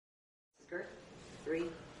3,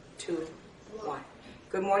 2, 1.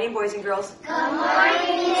 Good morning, boys and girls. Good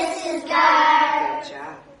morning, Mrs. Gar. Good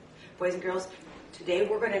job. Boys and girls, today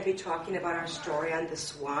we're going to be talking about our story on the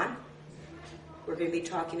swan. We're going to be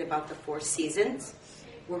talking about the 4 seasons.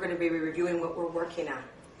 We're going to be reviewing what we're working on.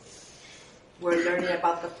 We're learning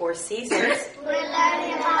about the 4 seasons. We're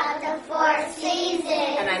learning about the 4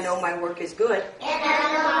 seasons. And I know my work is good. And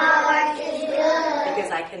I know my work is good.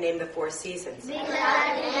 Because I can name the 4 seasons. Because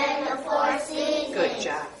I can name the 4 seasons. Good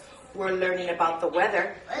job. We're learning about the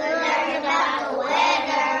weather. We're learning about the weather.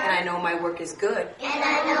 And I know my work is good. And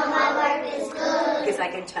I know my work is good. Because I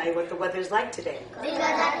can tell you what the weather's like today. Because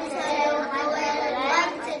I can tell you what my weather is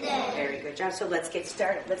like today. Very good job. So let's get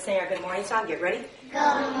started. Let's sing our good morning song. Get ready?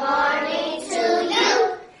 Good morning to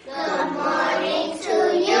you. Good morning to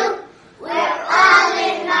you. We're all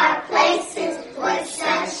in our places with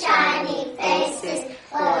sunshiny faces.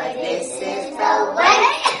 For this is the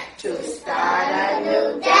way to start a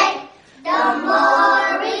new day. The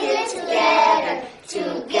more we get together,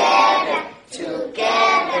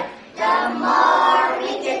 the more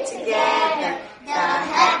we get together, the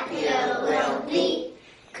happier we'll be.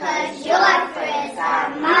 'Cause your friends are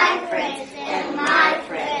my friends, and my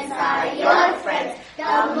friends are your friends.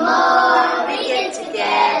 The more we get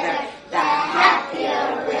together, the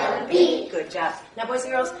happier we'll be. Good job. Now, boys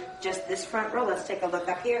and girls, just this front row, let's take a look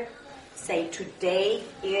up here. Say, today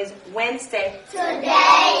is Wednesday.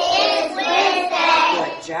 Today is Wednesday.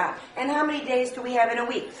 Good job. And how many days do we have in a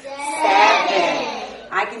week? 7.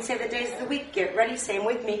 I can say the days of the week. Get ready. Say them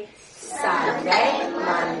with me. Sunday,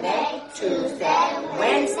 Monday, Tuesday,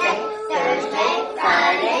 Wednesday, Thursday,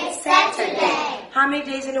 Friday, Saturday. How many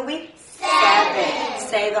days in a week? 7.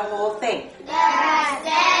 Say the whole thing. There are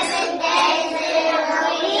 7 days in a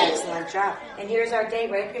week. Excellent job. And here's our day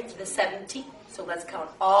right here to the 17th. So let's count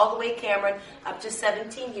all the way, Cameron, up to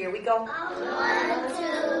 17. Here we go. 1,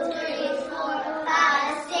 2, 3, 4,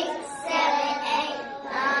 5, 6, 7, 8,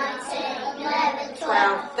 9, 10, 11,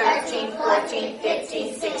 12, 13, 14,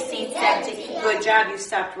 15, 16, 17. Good job. You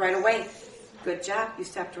stopped right away. Good job. You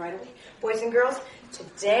stopped right away. Boys and girls,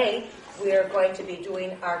 today we are going to be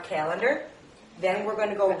doing our calendar. Then we're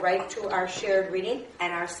going to go right to our shared reading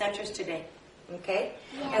and our centers today. Okay?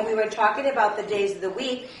 Yeah. And we were talking about the days of the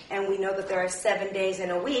week, and we know that there are 7 days in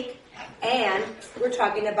a week, and we're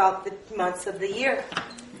talking about the months of the year.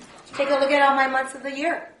 Take a look at all my months of the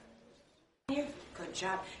year. Good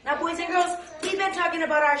job. Now, boys and girls, we've been talking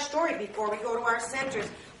about our story before we go to our centers.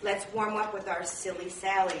 Let's warm up with our Silly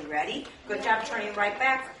Sally. Ready? Good job turning right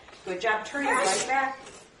back. Good job turning right back.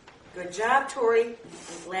 Good job, Tori.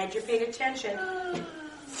 I'm glad you paid attention. And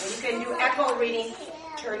you can do echo reading.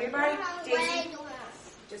 Turn your body. Daisy.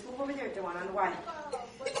 Just move over there. Don't want on the Y.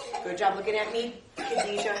 Good job looking at me.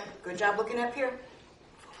 Khadijah. Good job looking up here.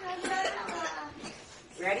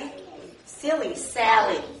 Ready? Silly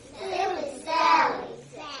Sally. Silly Sally.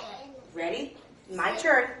 Ready? My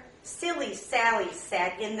turn. Silly Sally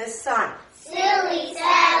sat in the sun. Silly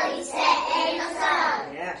Sally sat in the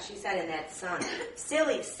sun. Yeah, she sat in that sun.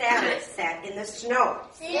 Silly Sally sat in the snow.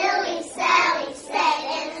 Silly Sally sat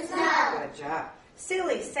in the snow. Good job.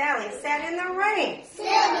 Silly Sally sat in the rain.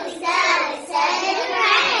 Silly Sally sat in the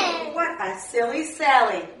rain. What a silly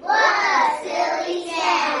Sally. What a silly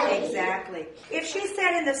Sally. Exactly. If she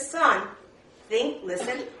sat in the sun, think,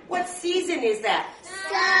 listen, what season is that?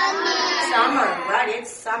 Summer. Summer, right,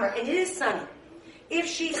 it's summer, and it is sunny. If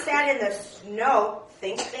she sat in the snow,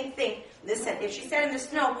 think. Listen, if she sat in the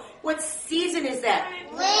snow, what season is that?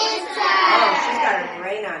 Winter. Oh, she's got her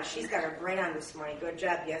brain on. She's got her brain on this morning. Good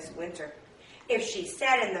job, yes, winter. If she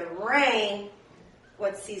sat in the rain,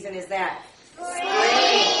 what season is that? Spring.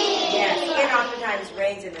 Yes, it oftentimes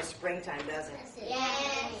rains in the springtime, doesn't it?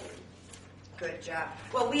 Yes. Good job.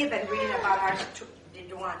 Well, we have been reading about our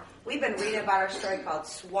story called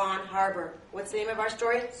Swan Harbor. What's the name of our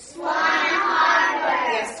story? Swan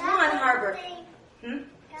Harbor. Yes, Swan Harbor.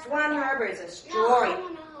 Swan Harbor is a story.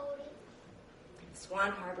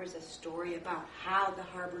 Swan Harbor is a story about how the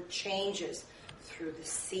harbor changes through the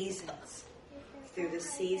seasons.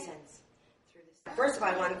 First of all,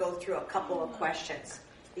 I want to go through a couple of questions,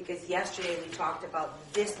 because yesterday we talked about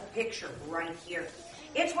this picture right here.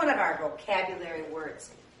 It's one of our vocabulary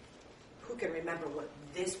words. Who can remember what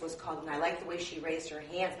this was called? And I like the way she raised her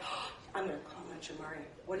hands. I'm going to call on Shamaria.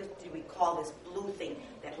 What did we call this blue thing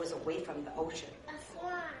that was away from the ocean? A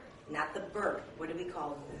swan. Not the bird. What do we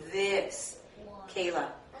call this? Water.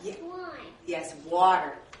 Kayla. A swan. Yes,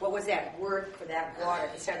 water. What was that word for that water?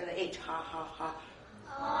 It started with an H. Ha.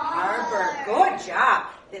 Harbor. Good job.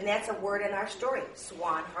 Then that's a word in our story.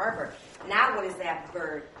 Swan Harbor. Now what is that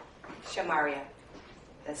bird, Shamaria?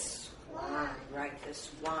 The swan. Swan, right, the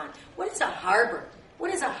swan. What is a harbor?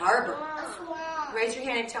 What is a harbor? A swan. Raise your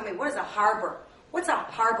hand and tell me, what is a harbor? What's a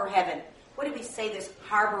harbor, Heaven? What did we say this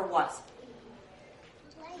harbor was?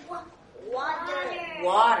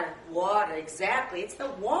 Water, exactly. It's the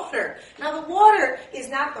water. Now, the water is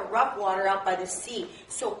not the rough water out by the sea.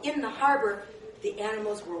 So, in the harbor, the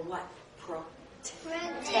animals were what?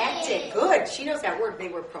 Protected. Good. She knows that word. They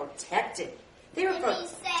were protected. They were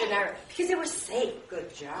protected because they were safe.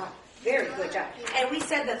 Good job. Very good job. And we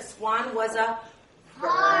said that swan was a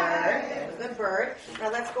bird. It was a bird.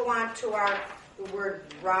 Now, let's go on to the word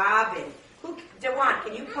robin. Dewan,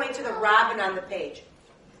 can you point to the robin on the page?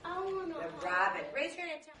 The robin. Raise your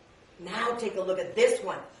hand. Now take a look at this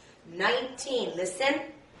one. 19. Listen.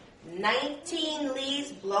 19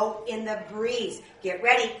 leaves blow in the breeze. Get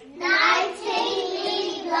ready. 19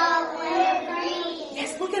 leaves blow in the breeze.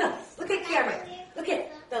 Yes, look at them. Look at Cameron. Look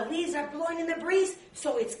at the leaves are blowing in the breeze.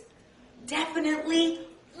 So it's definitely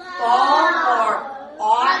fall or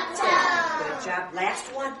autumn. Good job. Last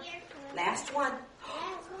one. Last one.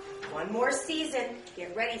 One more season.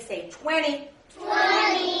 Get ready. Say 20.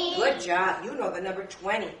 20. Good job. You know the number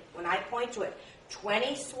 20 when I point to it.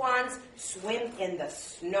 20 swans swim in the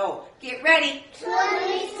snow. Get ready.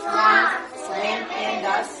 20 swans Swim in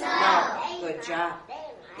the snow. Good job.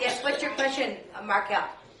 Yes, what's your question, Markel?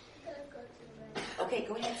 Okay,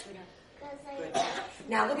 go ahead, sweetheart. Good job.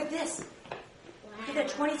 Now look at this. Look at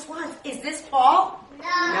the 20 swans. Is this fall?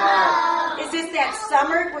 No. Is this that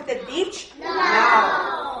summer with the beach?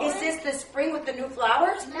 No. Is this the spring with the new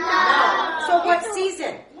flowers? No. So what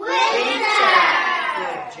season? Winter.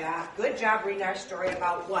 Good job. Good job reading our story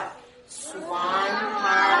about what? Swan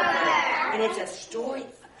Harbor. And it's a story.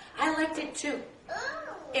 I liked it too.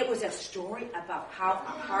 It was a story about how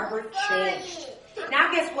a harbor changed.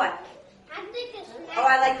 Now guess what? Oh,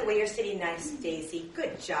 I like the way you're sitting nice, Daisy.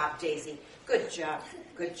 Good job, Daisy. Good job.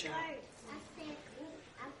 Good job.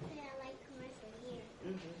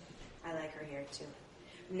 I like her hair too.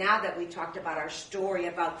 Now that we talked about our story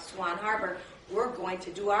about Swan Harbor, we're going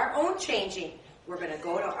to do our own changing. We're going to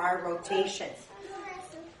go to our rotations.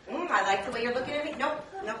 I like the way you're looking at me. Nope.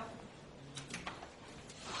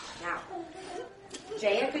 Now,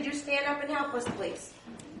 Jaya, could you stand up and help us, please?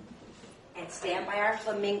 And stand by our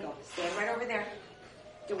flamingo. Stand right over there.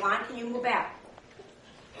 Dewan, can you move back?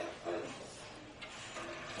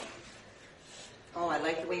 Oh, I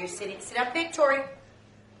like the way you're sitting. Sit up big, Tori.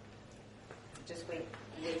 Just wait.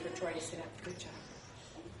 Wait for Tori to sit up. Good job.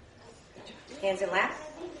 Good job. Hands in lap.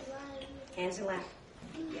 Hands in lap.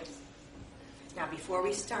 Yes. Now, before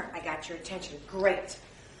we start, I got your attention. Great.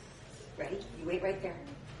 Ready? You wait right there.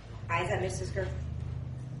 Eyes on Mrs. Gerth.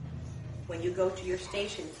 When you go to your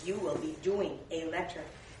station, you will be doing a letter.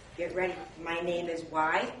 Get ready. My name is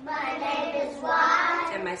Y. My name is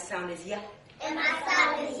Y. And my sound is Y. And my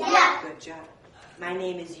sound is Y. Good job. My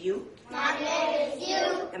name is U. My name is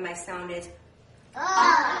U. And my sound is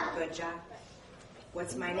Good job.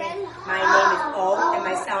 What's my name? My name is O, and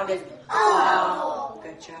my sound is O.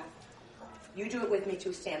 Good job. You do it with me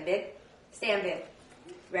too. Stand big. Stand big.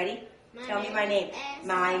 Ready? Tell me my name.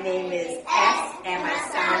 My name is S, and my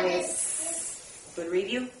sound is S. Good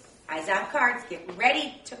review. Eyes on cards. Get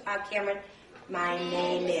ready, Cameron. My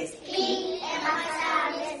name is P, and my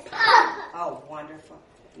sound is P. Oh, wonderful.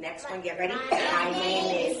 Next one, get ready. My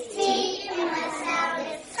name is T, and my sound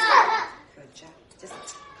is T. Good job.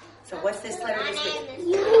 So what's this letter this week?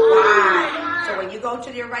 U. Y. So when you go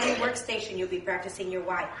to your writing workstation, you'll be practicing your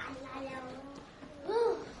Y.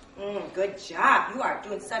 Good job. You are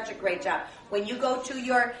doing such a great job. When you go to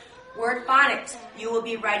your word phonics, you will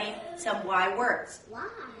be writing some Y words. Why?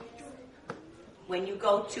 When you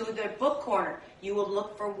go to the book corner, you will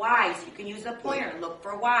look for Y's. You can use a pointer and look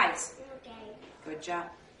for Y's. Okay. Good job.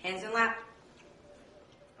 Hands in lap.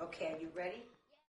 Okay, are you ready?